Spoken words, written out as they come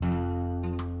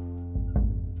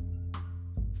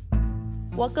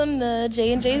Welcome to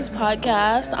J&J's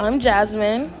podcast. I'm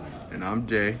Jasmine. And I'm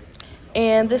Jay.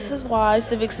 And this is why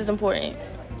civics is important.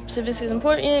 Civics is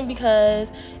important because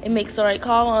it makes the right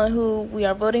call on who we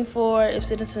are voting for. If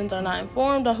citizens are not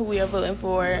informed on who we are voting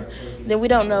for, then we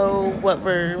don't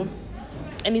know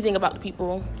anything about the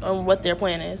people or what their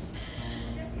plan is.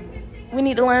 We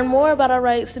need to learn more about our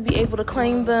rights to be able to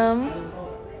claim them.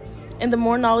 And the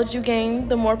more knowledge you gain,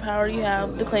 the more power you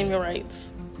have to claim your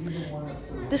rights.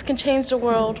 This can change the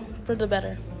world for the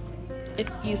better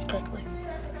if used correctly.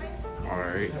 All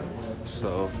right.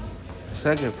 So, the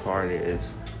second part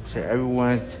is, should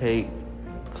everyone take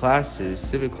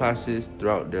civic classes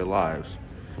throughout their lives?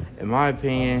 In my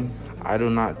opinion, I do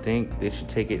not think they should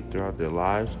take it throughout their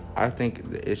lives. I think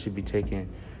that it should be taken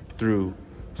through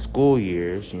school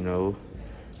years,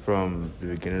 from the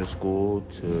beginning of school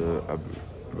to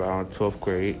around 12th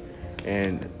grade,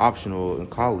 and optional in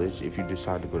college if you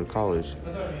decide to go to college.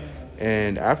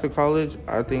 And after college,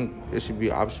 I think it should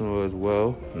be optional as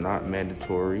well, not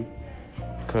mandatory,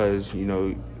 because,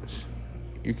 you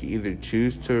can either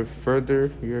choose to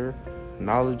further your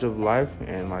knowledge of life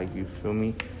and, you feel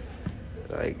me?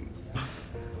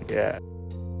 Yeah.